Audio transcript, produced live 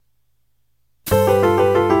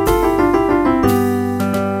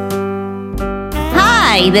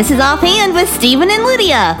Hi, this is Offhand with Stephen and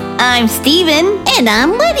Lydia. I'm Stephen. And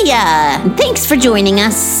I'm Lydia. Thanks for joining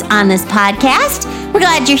us on this podcast. We're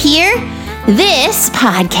glad you're here. This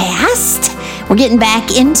podcast, we're getting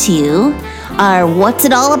back into our What's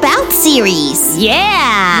It All About series.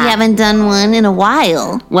 Yeah. We haven't done one in a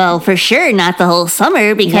while. Well, for sure, not the whole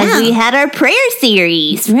summer because we had our prayer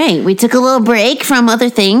series. Right. We took a little break from other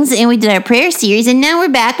things and we did our prayer series, and now we're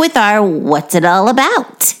back with our What's It All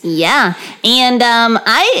About. Yeah. And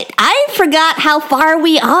I forgot how far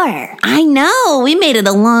we are. I know. We made it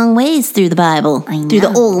a long ways through the Bible. I know. Through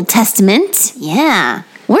the Old Testament. Yeah.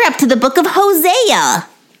 We're up to the book of Hosea.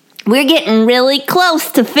 We're getting really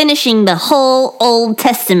close to finishing the whole Old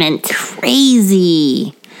Testament.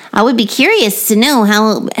 Crazy. I would be curious to know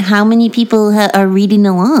how many people are reading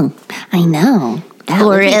along. I know. That Or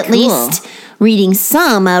would be at cool. least reading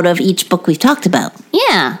some out of each book we've talked about.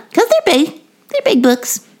 Yeah. Because they're big. They're big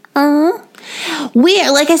books.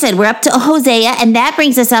 Like I said, we're up to Hosea, and that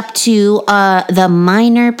brings us up to the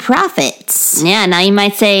minor prophets. Yeah, now you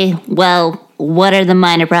might say, well, what are the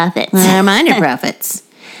minor prophets? Minor prophets.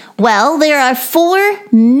 Well, there are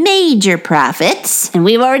 4 major prophets. And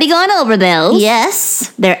we've already gone over those.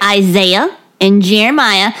 Yes. They're Isaiah and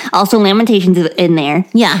Jeremiah, also Lamentations in there.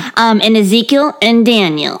 Yeah. And Ezekiel and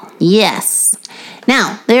Daniel. Yes.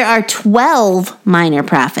 Now, there are 12 minor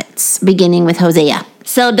prophets, beginning with Hosea.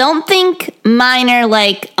 So don't think minor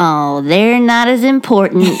like, oh, they're not as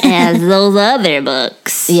important as those other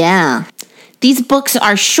books. Yeah. These books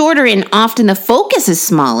are shorter and often the focus is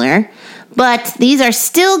smaller, but these are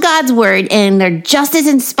still God's word and they're just as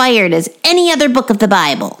inspired as any other book of the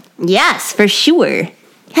Bible. Yes, for sure.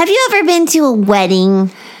 Have you ever been to a wedding?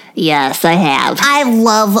 Yes, I have. I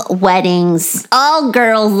love weddings. All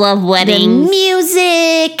girls love The weddings.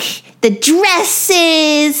 music, the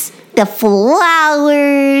dresses, the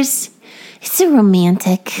flowers. It's so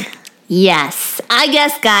romantic. Yes, I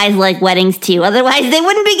guess guys like weddings too. Otherwise, they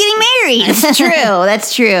wouldn't be getting married. That's true.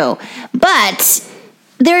 That's true. But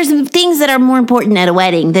there's things that are more important at a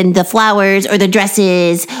wedding than the flowers or the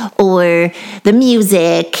dresses or the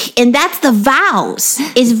music. And that's the vows.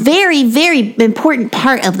 Is very, very important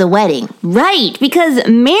part of the wedding. Right, because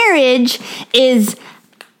marriage is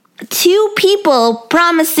 2 people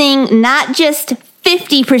promising not just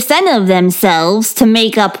 50% of themselves to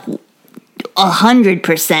make up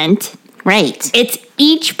 100%. Right. It's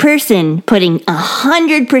each person putting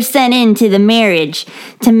 100% into the marriage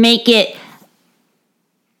to make it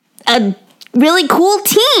a really cool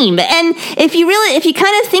team. And if you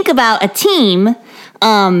kind of think about a team,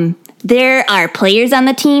 there are players on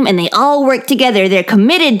the team and they all work together. They're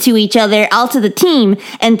committed to each other, all to the team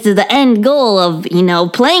and to the end goal of,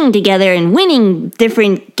 playing together and winning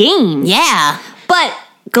different games. Yeah. But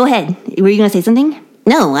go ahead. Were you going to say something?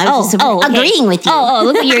 No, I was just okay. agreeing with you.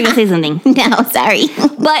 Look like you were going to say something. No, sorry.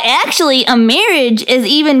 But actually, a marriage is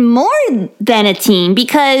even more than a team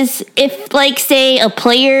because if, like, say, a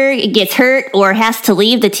player gets hurt or has to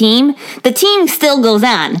leave the team still goes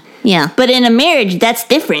on. Yeah. But in a marriage, that's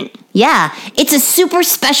different. Yeah, it's a super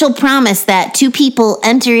special promise that 2 people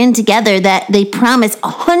enter in together that they promise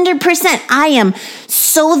 100%. I am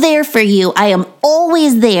so there for you. I am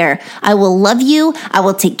always there. I will love you. I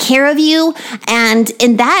will take care of you. And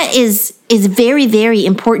that is very, very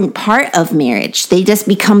important part of marriage. They just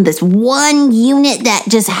become this one unit that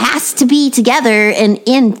just has to be together and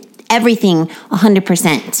in everything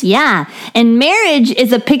 100%. Yeah, and marriage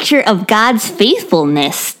is a picture of God's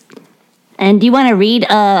faithfulness. And do you want to read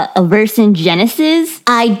a verse in Genesis?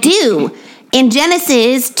 I do. In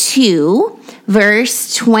Genesis 2,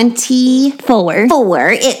 verse 24,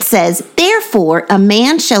 it says, "Therefore a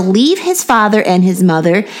man shall leave his father and his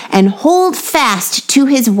mother and hold fast to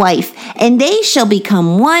his wife, and they shall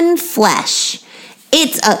become one flesh."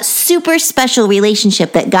 It's a super special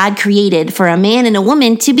relationship that God created for a man and a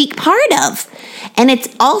woman to be part of. And it's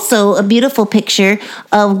also a beautiful picture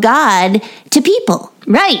of God to people.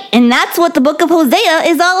 Right, and that's what the book of Hosea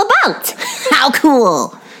is all about. How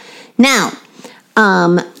cool. Now,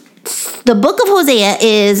 the book of Hosea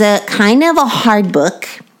is a kind of a hard book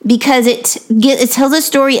because it tells a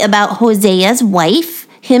story about Hosea's wife,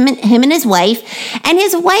 him and his wife, and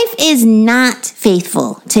his wife is not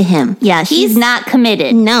faithful to him. Yeah, she's not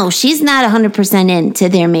committed. No, she's not 100% into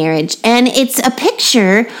their marriage. And it's a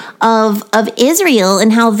picture of Israel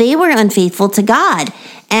and how they were unfaithful to God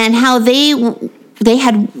and how they're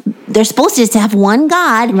supposed to just have one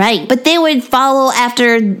God, right? But they would follow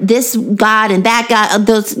after this God and that God,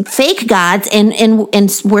 those fake gods, and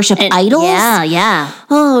worship idols. Yeah.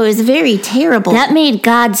 Oh, it was very terrible. That made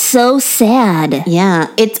God so sad. Yeah,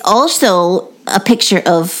 it's also a picture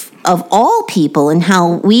of of all people and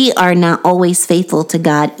how we are not always faithful to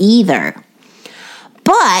God either.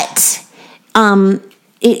 But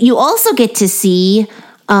you also get to see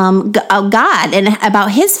God and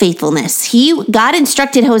about his faithfulness. God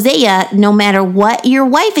instructed Hosea, no matter what your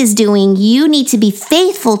wife is doing, you need to be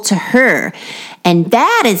faithful to her. And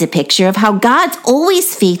that is a picture of how God's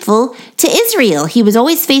always faithful to Israel. He was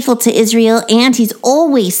always faithful to Israel, and he's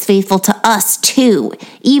always faithful to us too,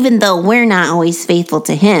 even though we're not always faithful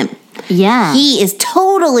to him. Yeah. He is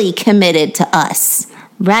totally committed to us.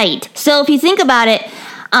 Right. So if you think about it,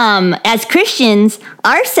 as Christians,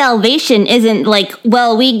 our salvation isn't like,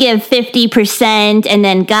 well, we give 50% and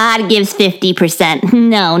then God gives 50%.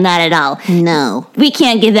 No, not at all. No. We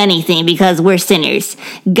can't give anything because we're sinners.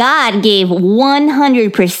 God gave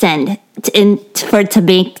 100% to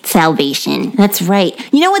make salvation. That's right.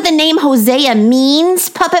 You know what the name Hosea means,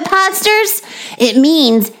 Puppet Podsters? It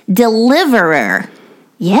means deliverer.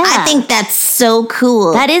 Yeah. I think that's so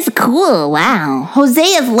cool. That is cool. Wow.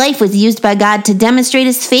 Hosea's life was used by God to demonstrate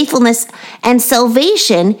his faithfulness and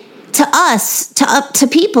salvation to us, to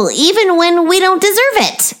people, even when we don't deserve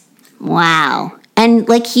it. Wow. And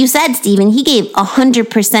like you said, Stephen, he gave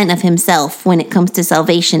 100% of himself when it comes to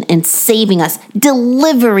salvation and saving us,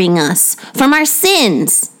 delivering us from our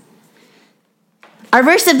sins. Our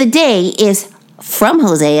verse of the day is from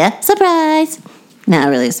Hosea. Surprise. Not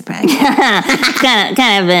really a surprise.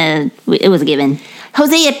 It was a given.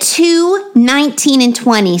 Hosea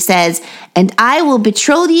 2:19-20 says, "And I will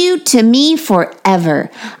betroth you to me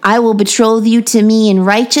forever. I will betroth you to me in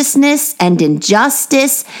righteousness and in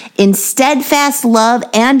justice, in steadfast love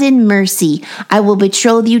and in mercy. I will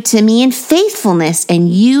betroth you to me in faithfulness,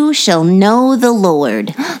 and you shall know the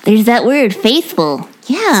Lord." There's that word, faithful.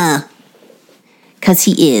 Yeah. Because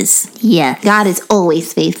he is. Yeah. God is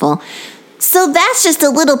always faithful. So that's just a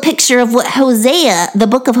little picture of what the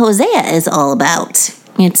book of Hosea is all about.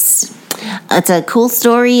 It's a cool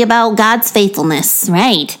story about God's faithfulness.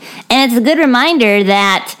 Right. And it's a good reminder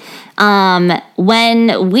that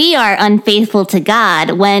when we are unfaithful to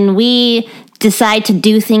God, when we decide to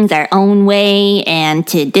do things our own way and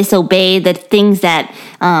to disobey the things that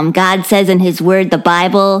God says in his word, the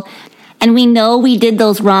Bible, and we know we did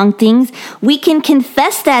those wrong things, we can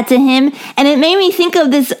confess that to him. And it made me think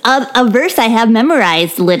of this a verse I have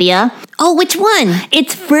memorized, Lydia. Oh, which one?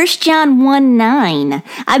 It's 1 John 1:9.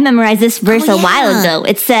 I memorized this verse a while ago.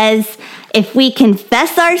 It says, "If we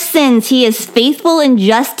confess our sins, he is faithful and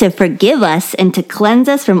just to forgive us and to cleanse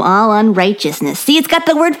us from all unrighteousness." See, it's got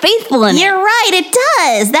the word faithful in it. You're right, it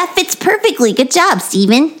does. That fits perfectly. Good job,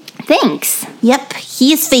 Stephen. Thanks. Yep,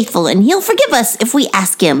 he is faithful, and he'll forgive us if we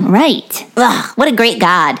ask him. Right. Ugh, what a great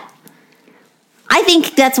God. I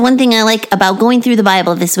think that's one thing I like about going through the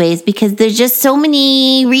Bible this way is because there's just so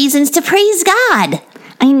many reasons to praise God.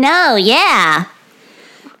 I know, yeah.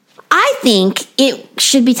 I think it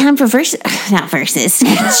should be time for jokes.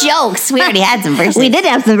 We already had some verses. We did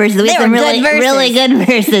have some verses. We had some really good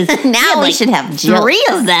verses. Now we should have jokes. 3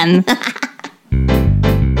 of them.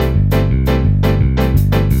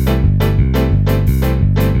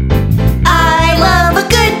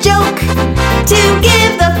 To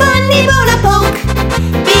give the funny bone a poke,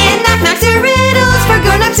 be it knock-knocks or riddles for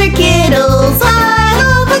grown-ups or kiddles. I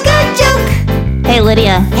love a good joke. Hey,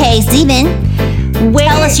 Lydia. Hey, Stephen.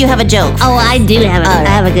 Tell us you have a joke. Oh, I do have I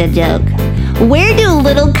have a good joke. Where do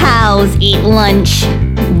little cows eat lunch?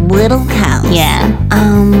 Little cows? Yeah.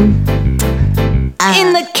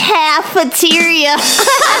 In the cafeteria.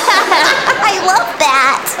 I love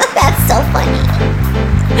that. That's so funny.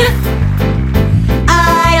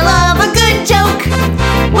 I love a good joke.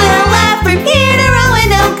 We'll laugh from here to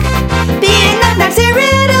Roanoke. Be it knock-knocks or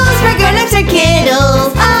riddles for grown-ups or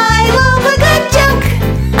kiddles. I love a good joke.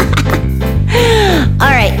 All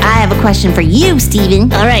right, I have a question for you,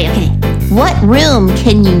 Stephen. All right, okay. What room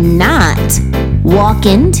can you not walk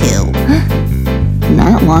into?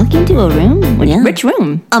 Not walk into a room? Yeah. Which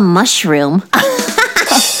room? A mushroom.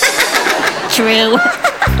 True.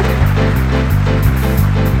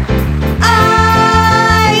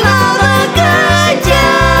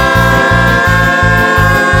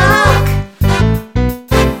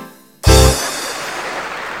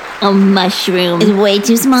 A mushroom. It's way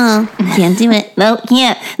too small. Can't do it. Nope,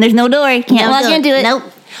 can't. There's no door. Can't walk into it. Nope.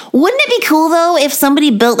 Wouldn't it be cool though if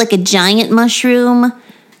somebody built like a giant mushroom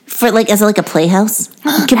for as a playhouse?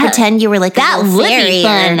 You could pretend you were like that a little would fairy be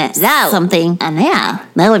fun. or something. Yeah,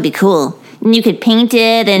 that would be cool. And you could paint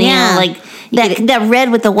it, and that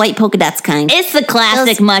red with the white polka dots kind. It's the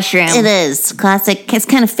classic mushroom. It is classic. It's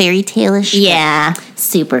kind of fairy tale-ish. Yeah,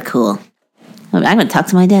 super cool. I'm going to talk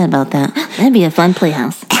to my dad about that. That'd be a fun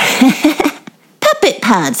playhouse. Puppet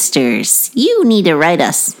Podsters, you need to write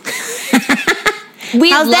us.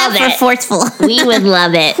 How's that for forceful? We would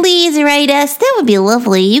love it. Please write us. That would be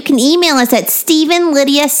lovely. You can email us at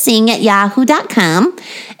StephenLydiaSing@yahoo.com,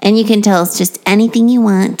 and you can tell us just anything you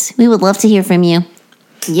want. We would love to hear from you.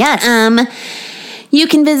 Yes. You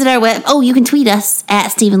can visit our web. Oh, you can tweet us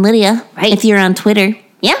at Stephen Lydia. Right. If you're on Twitter.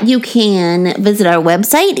 Yeah. You can visit our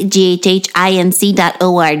website, ghhinc.org.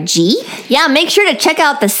 Yeah, make sure to check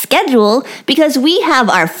out the schedule because we have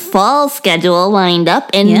our fall schedule lined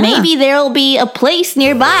up and maybe there'll be a place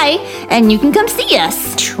nearby and you can come see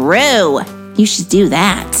us. True. You should do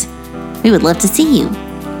that. We would love to see you.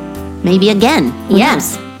 Maybe again. Who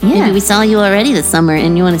knows? Yeah. Maybe we saw you already this summer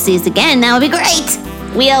and you want to see us again. That would be great.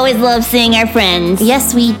 We always love seeing our friends.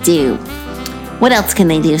 Yes, we do. What else can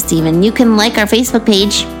they do, Stephen? You can like our Facebook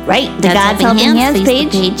page. Right, the God's Helping Hands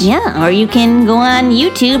page. Yeah, or you can go on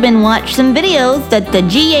YouTube and watch some videos at the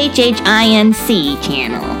GHHINC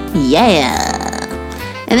channel. Yeah.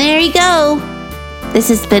 And there you go. This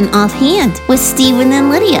has been Offhand with Stephen and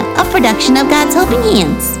Lydia, a production of God's Helping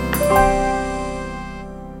Hands.